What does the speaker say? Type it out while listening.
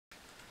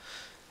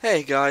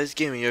Hey guys,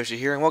 Gaming Yoshi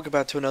here, and welcome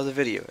back to another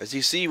video. As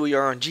you see, we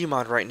are on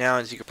Gmod right now,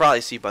 and as you can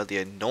probably see by the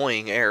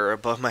annoying error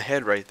above my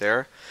head right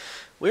there,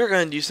 we are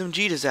going to do some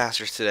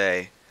gDisasters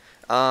today.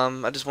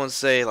 I just want to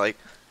say, like,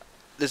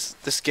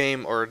 this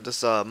game, or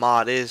this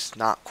mod is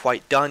not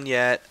quite done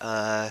yet.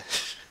 The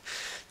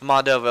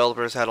mod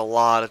developers had a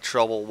lot of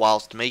trouble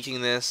whilst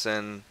making this,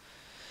 and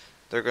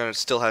they're going to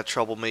still have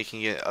trouble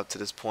making it up to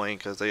this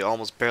point, because they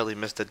almost barely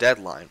missed the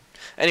deadline.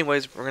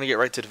 Anyways, we're going to get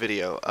right to the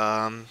video.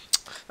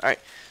 Alright.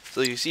 So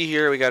you see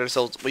here we got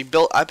ourselves, I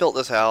built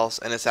this house,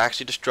 and it's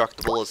actually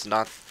destructible. It's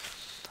not,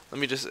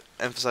 let me just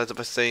emphasize it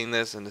by saying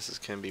this, and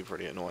can be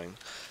pretty annoying.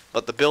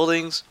 But the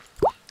buildings,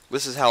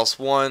 this is house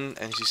 1,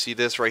 and you see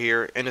this right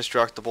here,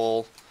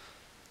 indestructible,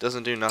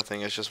 doesn't do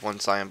nothing, it's just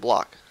one cyan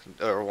block,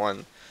 or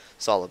one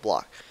solid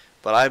block.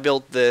 But I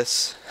built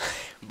this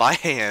by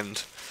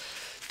hand,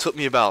 took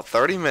me about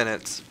 30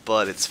 minutes,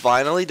 but it's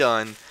finally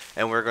done,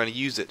 and we're going to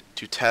use it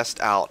to test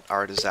out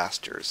our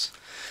disasters.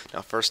 Now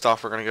first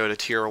off, we're going to go to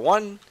tier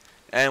 1.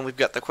 And we've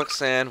got the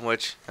quicksand,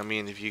 which, I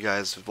mean, if you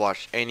guys have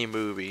watched any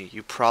movie,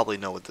 you probably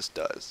know what this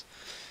does.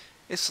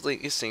 It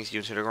sinks you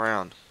into the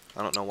ground.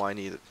 I don't know why I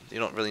need it. You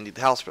don't really need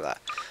the house for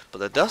that. But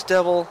the dust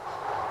devil,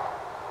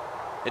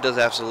 it does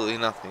absolutely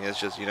nothing.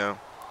 It's just, you know,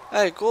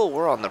 hey, cool,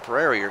 we're on the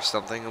prairie or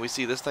something, and we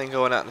see this thing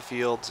going out in the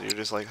field, so you're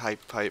just like,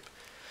 hype.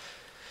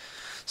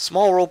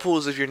 Small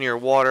whirlpools if you're near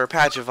water.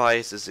 Patch of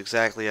ice is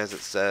exactly as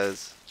it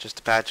says, just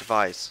a patch of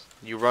ice.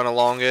 You run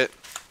along it,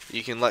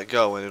 you can let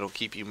go, and it'll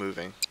keep you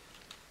moving.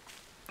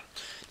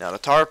 Now the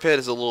tar pit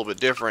is a little bit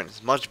different.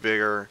 It's much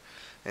bigger,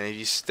 and if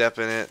you step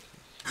in it,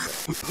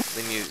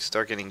 then you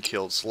start getting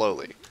killed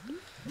slowly.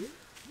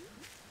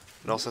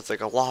 It also has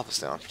like a lava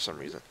sound for some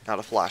reason. Now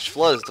the flash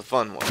flood is the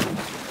fun one.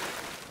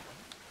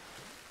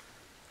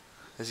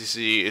 As you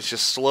see, it's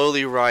just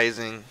slowly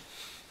rising.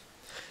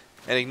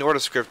 And ignore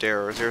the script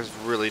errors. There's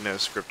really no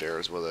script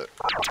errors with it,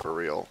 for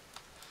real.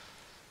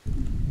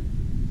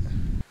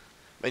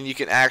 And you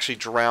can actually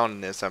drown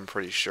in this, I'm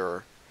pretty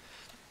sure.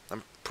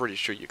 I'm pretty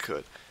sure you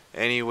could.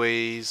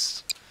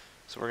 Anyways,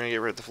 so we're going to get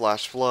rid of the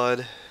flash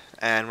flood,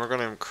 and we're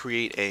going to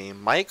create a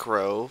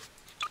micro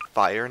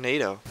fire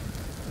NATO,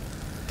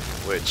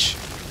 which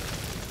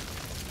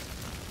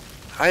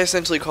I would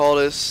essentially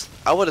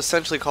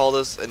call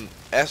this an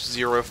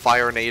F-Zero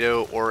fire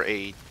NATO or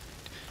a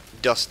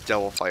dust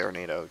devil fire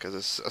NATO, because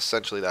it's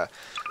essentially that.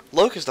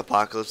 Locust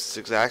apocalypse is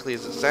exactly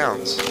as it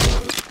sounds.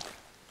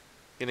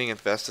 Getting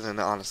infested, and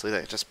honestly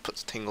that just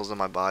puts tingles in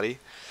my body.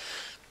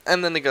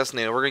 And then the gust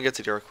NATO, we're going to get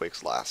to the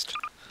earthquakes last.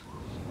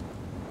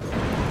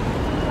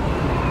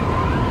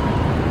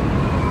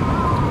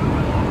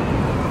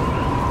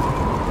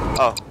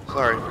 Oh,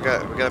 sorry, we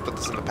gotta put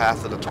this in the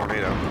path of the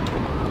tornado.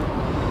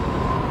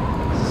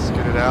 Let's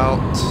get it out.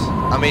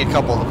 I made a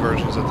couple of the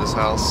versions of this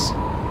house.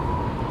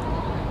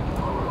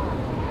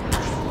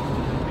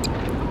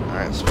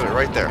 Alright, let's put it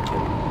right there.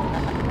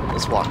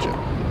 Let's watch it.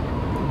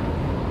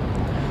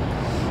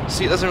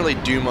 See, it doesn't really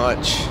do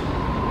much.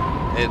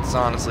 It's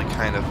honestly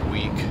kind of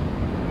weak.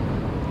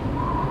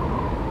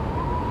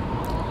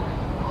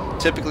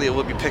 Typically it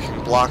would be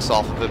picking blocks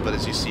off of it, but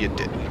as you see it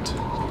didn't.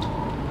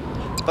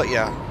 But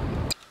yeah.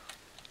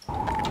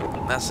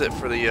 That's it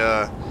for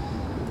the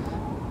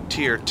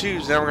tier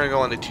 2s. Now we're going to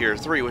go on to tier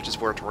 3, which is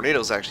where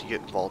tornadoes actually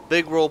get involved.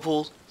 Big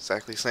whirlpools,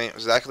 exactly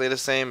the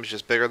same. It's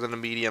just bigger than the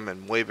medium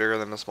and way bigger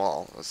than the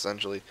small.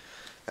 Essentially,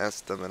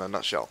 that's them in a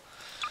nutshell.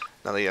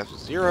 Now the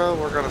F-Zero,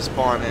 we're going to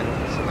spawn in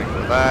something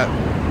for that.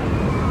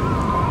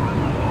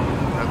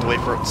 I have to wait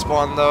for it to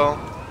spawn though.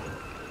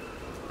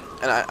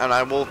 And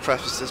I will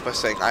preface this by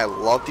saying I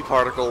love the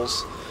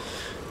particles.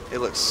 It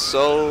looks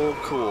so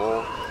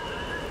cool.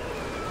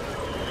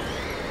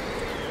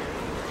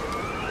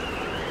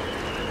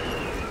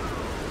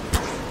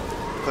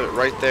 Put it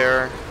right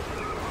there.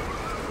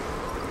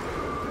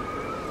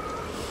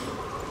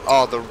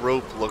 Oh, the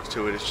rope look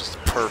to it is just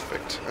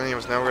perfect.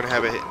 Anyways, now we're going to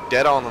have it hit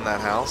dead on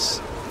that house.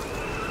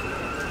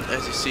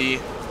 As you see,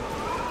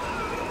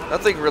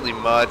 nothing really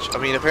much. I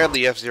mean,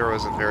 apparently F-Zero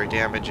isn't very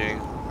damaging,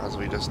 as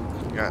we just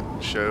got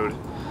showed.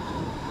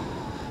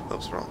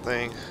 Oops, wrong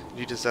thing.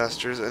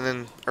 gDisasters, and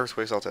then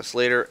earthquakes I'll test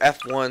later.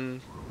 F1,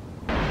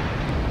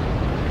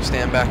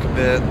 stand back a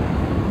bit.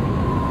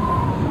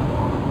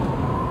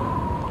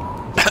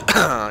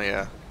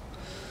 Yeah.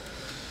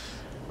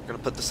 We're gonna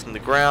put this in the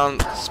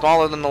ground.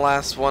 Smaller than the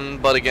last one,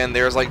 but again,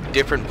 there's like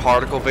different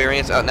particle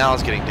variants. Now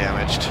it's getting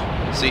damaged.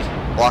 See,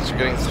 blocks are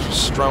getting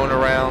strewn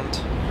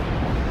around.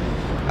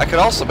 I could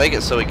also make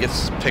it so it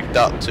gets picked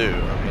up too.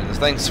 I mean, this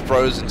thing's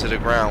frozen to the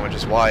ground, which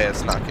is why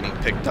it's not getting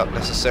picked up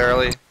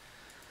necessarily.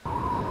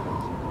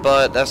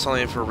 But that's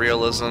only for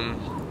realism,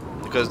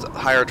 because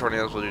higher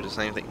tornadoes will do the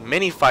same thing.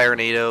 Mini fire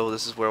NATO.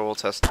 This is where we'll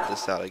test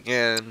this out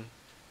again.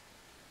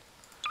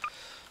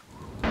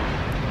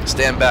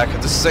 Stand back.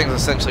 This thing is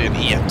essentially an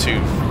EF2.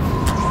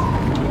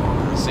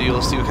 So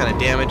you'll see what kind of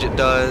damage it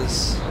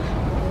does.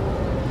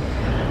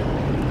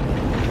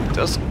 It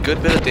does a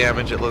good bit of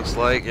damage, it looks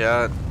like.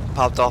 Yeah, it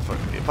popped off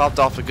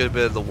a good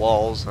bit of the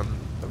walls and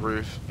the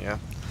roof. Yeah.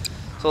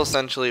 So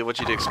essentially, what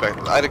you'd expect,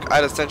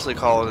 I'd essentially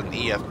call it an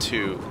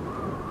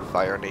EF2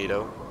 fire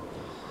NATO.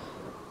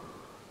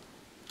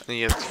 An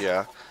EF2,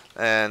 yeah.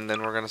 And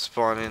then we're gonna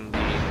spawn in the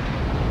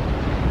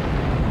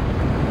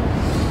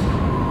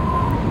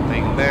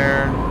thing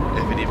there.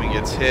 If it even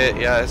gets hit,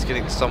 yeah, it's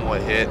getting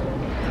somewhat hit.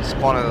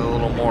 Spawn it a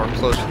little more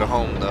closer to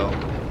home though.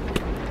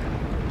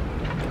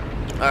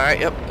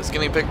 Alright, yep, it's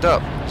getting picked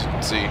up, as you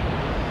can see.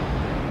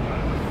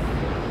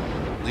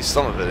 At least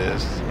some of it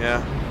is,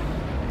 yeah.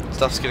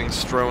 Stuff's getting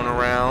strewn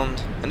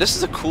around. And this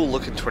is a cool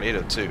looking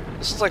tornado too.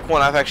 This is like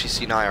one I've actually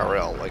seen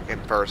IRL, like in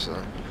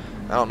person.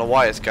 I don't know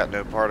why it's got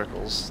no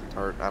particles,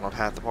 or I don't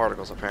have the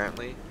particles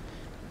apparently.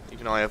 You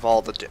can only have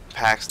all the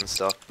packs and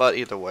stuff, but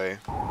either way.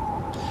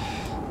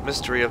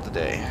 Mystery of the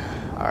day.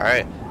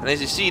 Alright, and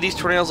as you see, these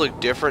tornadoes look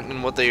different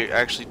than what they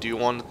actually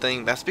do on the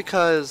thing. That's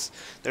because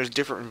there's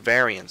different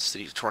variants to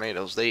these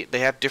tornadoes. They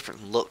have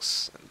different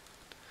looks,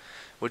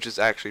 which is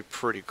actually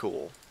pretty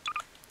cool.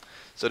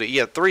 So the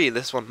EF3,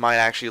 this one might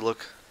actually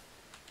look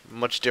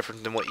much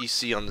different than what you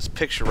see on this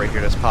picture right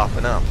here that's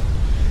popping up.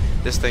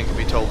 This thing could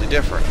be totally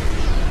different.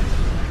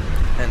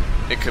 And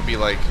it could be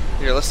like,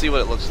 here, let's see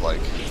what it looks like.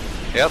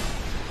 Yep.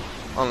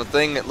 On the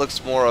thing, it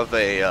looks more of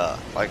a,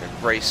 like a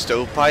gray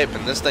stovepipe,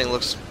 and this thing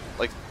looks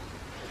like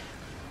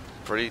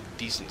pretty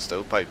decent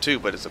stovepipe too,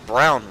 but it's a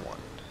brown one,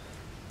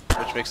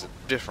 which makes it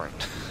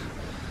different.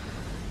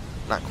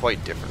 Not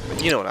quite different,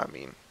 but you know what I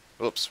mean.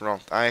 Oops, wrong.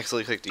 I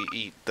actually clicked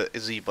the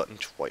Z button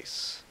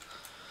twice.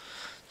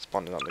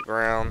 Spawned it on the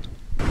ground.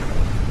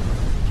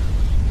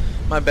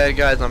 My bad,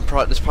 guys.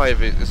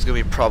 It's gonna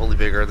be probably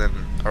bigger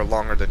than or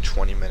longer than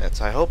 20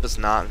 minutes. I hope it's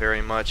not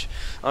very much.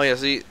 Oh yeah,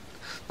 see,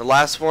 the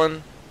last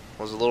one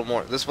was a little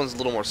more. This one's a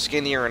little more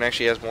skinnier and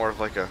actually has more of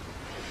like a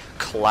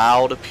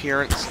cloud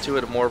appearance to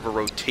it, more of a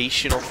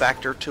rotational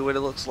factor to it.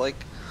 It looks like.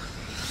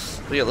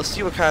 But yeah, let's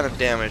see what kind of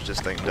damage this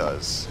thing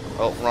does.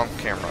 Oh, wrong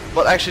camera.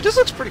 But actually, this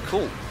looks pretty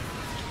cool.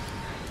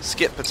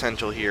 Skip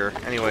potential here.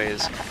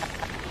 Anyways,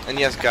 and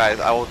yes, guys,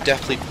 I will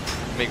definitely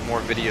make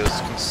more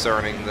videos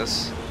concerning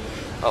this.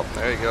 Oh,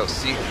 there you go.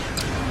 See, it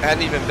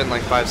hadn't even been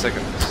like 5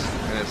 seconds,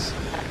 and it's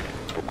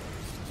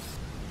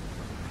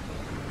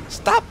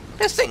stop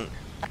missing.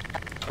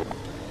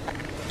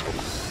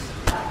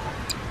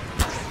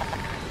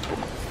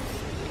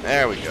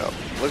 There we go.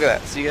 Look at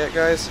that. See that,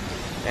 guys?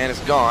 And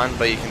it's gone,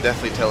 but you can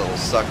definitely tell it was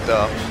sucked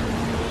up.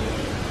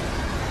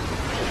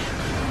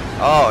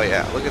 Oh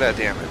yeah, look at that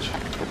damage.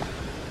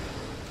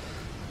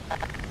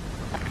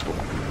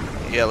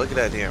 Yeah, look at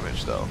that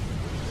damage, though.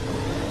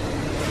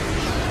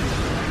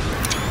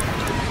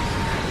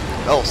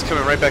 Oh, it's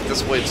coming right back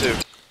this way, too.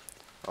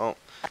 Oh,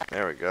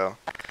 there we go.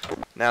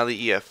 Now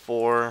the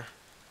EF4.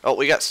 Oh,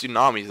 we got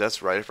tsunamis,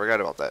 that's right, I forgot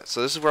about that.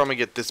 So this is where I'm going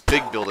to get this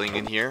big building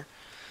in here.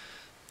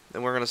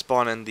 Then we're going to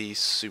spawn in the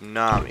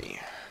tsunami.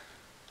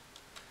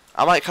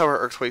 I might cover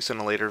earthquakes in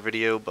a later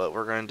video, but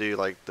we're going to do,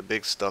 like, the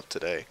big stuff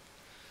today.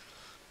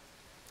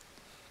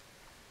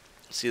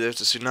 See, there's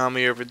the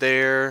tsunami over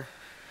there.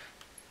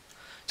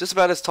 Just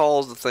about as tall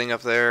as the thing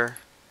up there.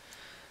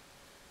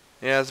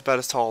 Yeah, it's about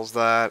as tall as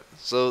that.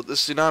 So the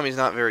tsunami is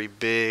not very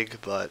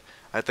big, but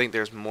I think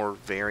there's more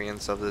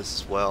variants of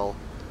this as well.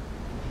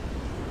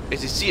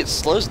 As you see, it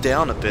slows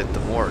down a bit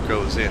the more it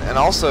goes in, and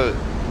also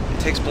it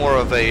takes more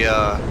of a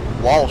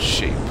wall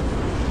shape.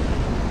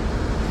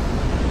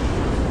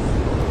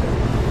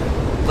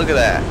 Look at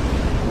that!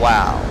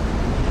 Wow,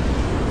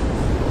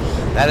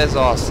 that is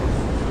awesome.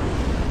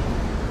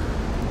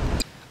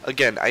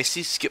 Again, I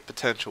see skip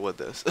potential with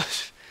this.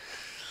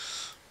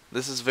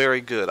 This is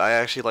very good. I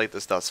actually like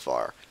this thus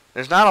far.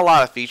 There's not a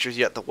lot of features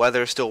yet. The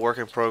weather is still work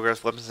in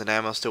progress. Weapons and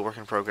ammo is still work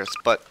in progress.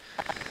 But,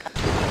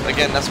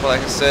 again, that's what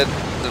like I said.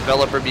 The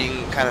developer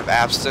being kind of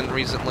absent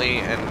recently.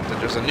 And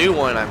there's a new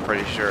one, I'm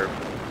pretty sure,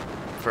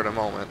 for the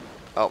moment.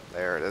 Oh,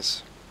 there it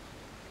is.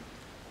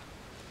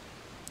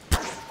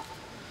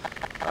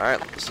 Alright,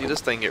 let's see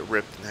this thing get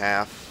ripped in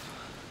half.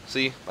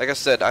 See, like I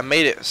said, I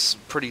made it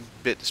pretty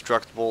bit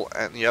destructible.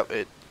 And, yep,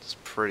 it's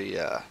pretty,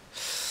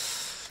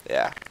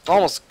 yeah, it's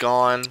almost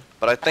gone,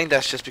 but I think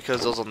that's just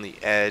because it was on the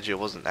edge. It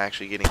wasn't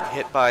actually getting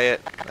hit by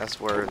it. That's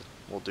where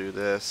we'll do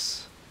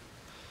this.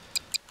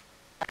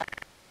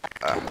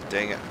 Ah,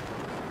 dang it.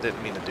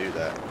 Didn't mean to do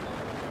that.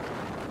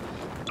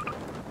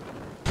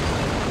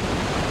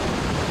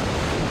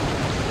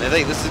 I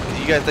think this is,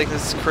 you guys think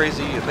this is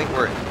crazy? I think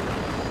we're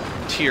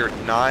at tier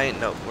 9.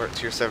 No, we're at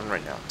tier 7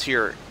 right now.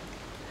 Tier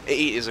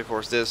 8 is, of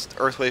course, this.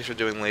 Earthquakes we're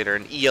doing later.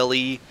 And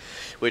ELE,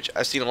 which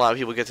I've seen a lot of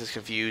people get this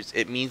confused.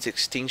 It means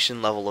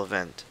extinction level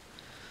event.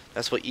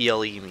 That's what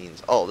ELE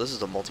means. Oh, this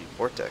is a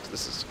multi-vortex.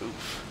 This is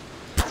oof.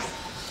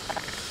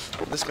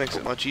 This makes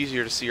it much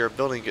easier to see our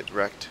building get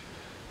wrecked.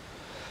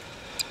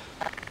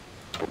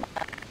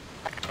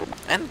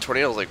 And the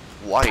tornado's like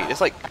white.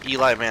 It's like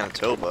Eli,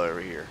 Manitoba over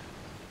here.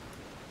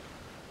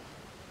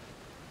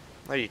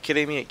 Are you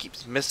kidding me? It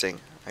keeps missing.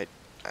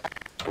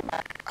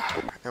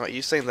 Am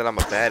you saying that I'm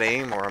a bad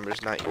aim, or I'm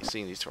just not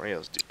seeing these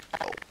tornadoes, dude?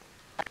 Oh.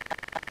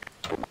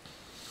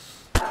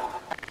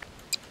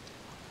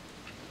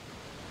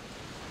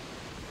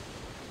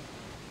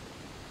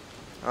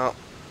 Oh,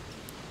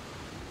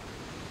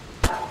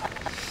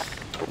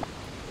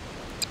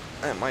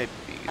 That might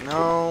be.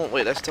 No,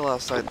 wait, that's still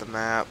outside the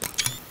map.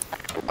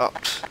 Oh.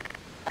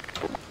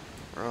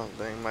 Wrong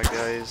thing, my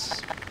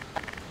guys.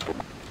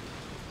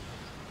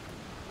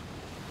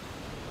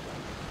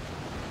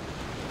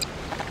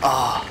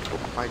 Ah,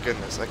 oh, my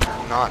goodness, I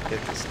cannot hit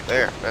this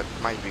there. That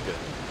might be good.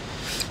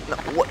 No,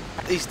 what?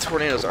 These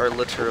tornadoes are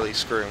literally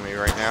screwing me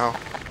right now.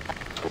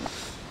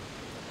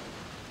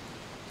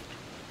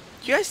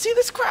 You guys see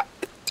this crap?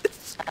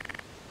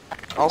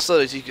 Also,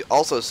 as you can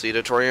also see,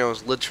 the tornado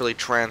is literally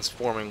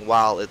transforming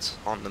while it's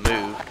on the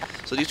move.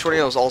 So these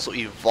tornadoes also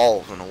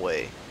evolve in a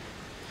way.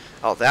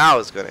 Oh, that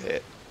was gonna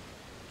hit.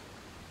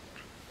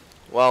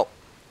 Well,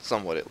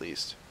 somewhat at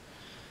least.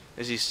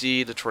 As you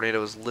see, the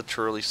tornado is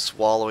literally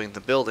swallowing the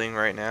building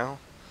right now.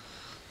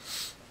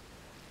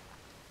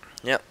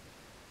 Yep.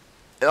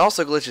 It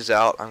also glitches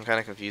out. I'm kind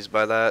of confused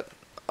by that.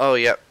 Oh,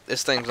 yep.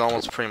 This thing's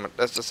almost pretty much,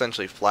 that's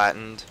essentially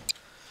flattened.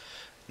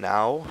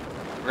 Now,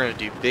 we're going to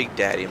do Big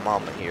Daddy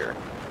Mama here.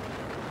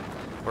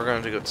 We're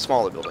going to go to the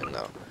smaller building,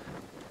 though.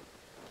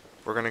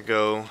 We're going to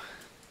go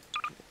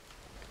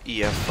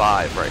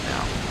EF5 right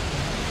now.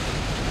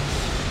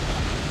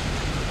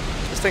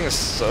 This thing is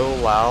so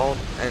loud,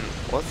 and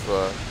what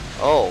the...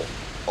 Oh.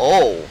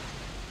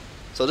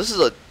 So this is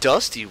a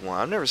dusty one.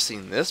 I've never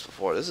seen this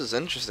before. This is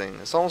interesting.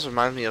 This almost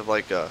reminds me of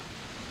like a...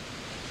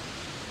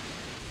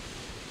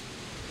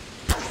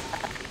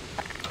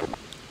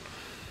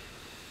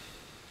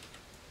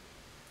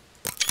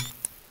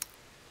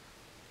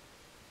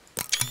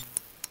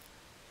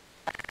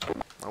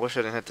 I wish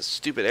I didn't hit the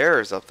stupid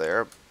errors up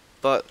there,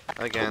 but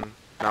again,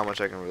 not much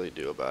I can really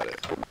do about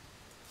it.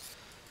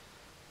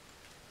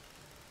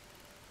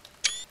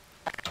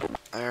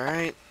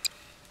 Alright.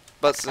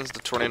 But since the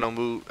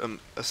tornado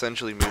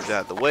essentially moved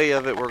out of the way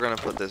of it, we're going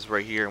to put this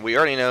right here. And we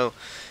already know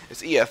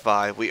it's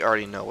EF5. We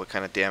already know what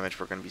kind of damage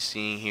we're going to be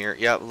seeing here.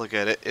 Yep, look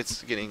at it.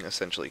 It's getting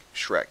essentially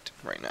shreked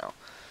right now.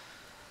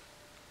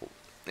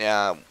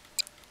 Yeah,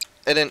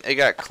 it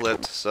got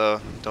clipped,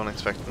 so don't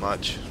expect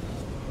much.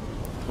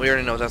 We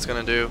already know what that's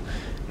going to do.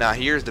 Now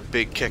here's the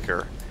big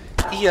kicker.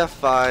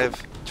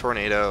 EF5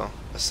 tornado,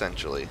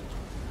 essentially.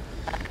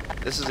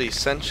 This is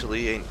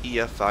essentially an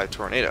EF5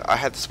 tornado. I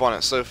had to spawn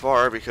it so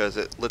far because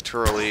it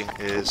literally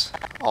is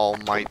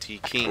almighty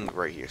king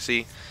right here.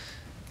 See?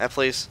 That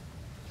place,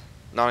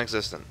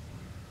 non-existent.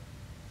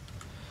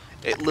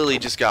 It literally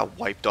just got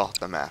wiped off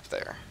the map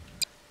there.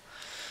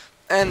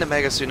 And the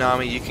Mega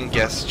Tsunami, you can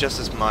guess just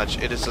as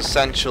much. It is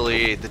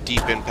essentially the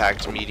Deep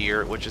Impact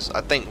Meteor, which is,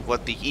 I think,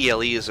 what the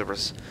ELE is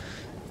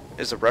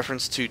a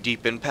reference to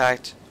Deep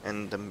Impact,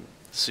 and the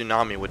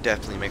tsunami would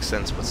definitely make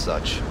sense with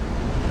such.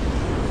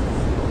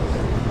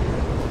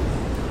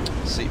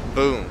 See,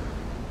 boom.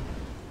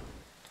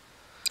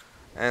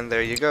 And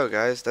there you go,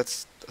 guys.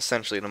 That's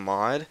essentially the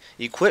mod.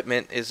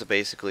 Equipment is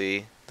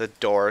basically the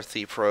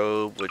Dorothy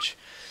probe, which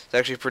is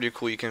actually pretty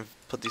cool. You can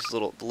put these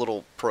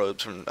little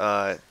probes from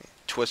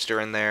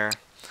Twister in there.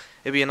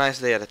 It'd be nice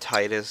if they had a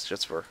Titus,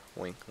 just for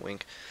wink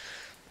wink.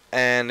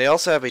 And they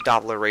also have a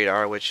Doppler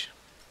radar, which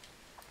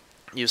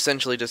you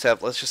essentially just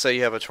have. Let's just say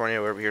you have a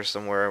tornado over here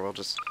somewhere. We'll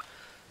just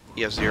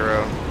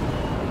EF0.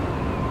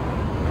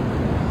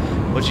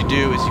 What you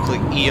do is you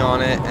click E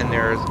on it, and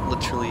there's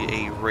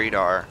literally a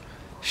radar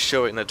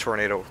showing the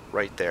tornado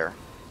right there.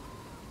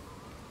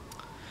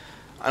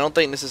 I don't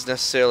think this is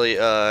necessarily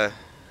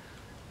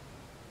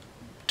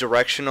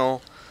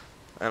directional,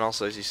 and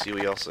also, as you see,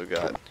 we also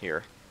got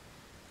here.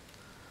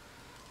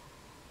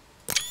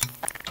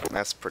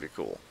 That's pretty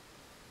cool.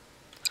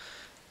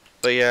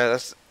 But yeah,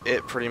 that's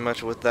it pretty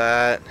much with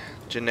that.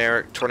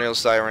 Generic tornado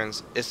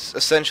sirens. It's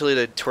essentially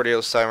the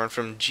tornado siren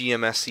from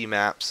GMSC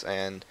maps,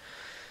 and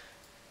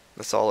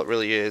that's all it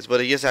really is.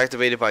 But it gets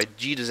activated by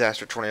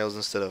gDisaster tornadoes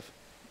instead of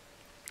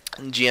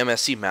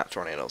GMSC map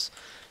tornadoes.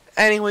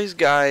 Anyways,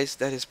 guys,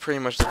 that is pretty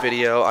much the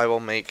video. I will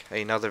make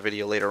another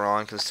video later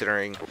on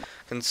concerning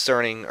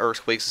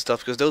earthquakes and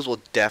stuff, because those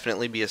will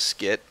definitely be a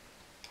skit,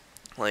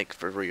 like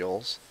for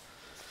reals.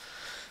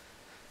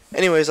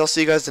 Anyways, I'll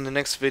see you guys in the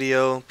next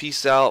video.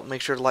 Peace out.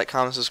 Make sure to like,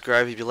 comment,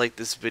 subscribe if you like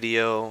this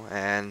video,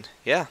 and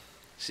yeah,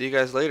 see you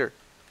guys later.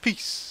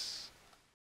 Peace.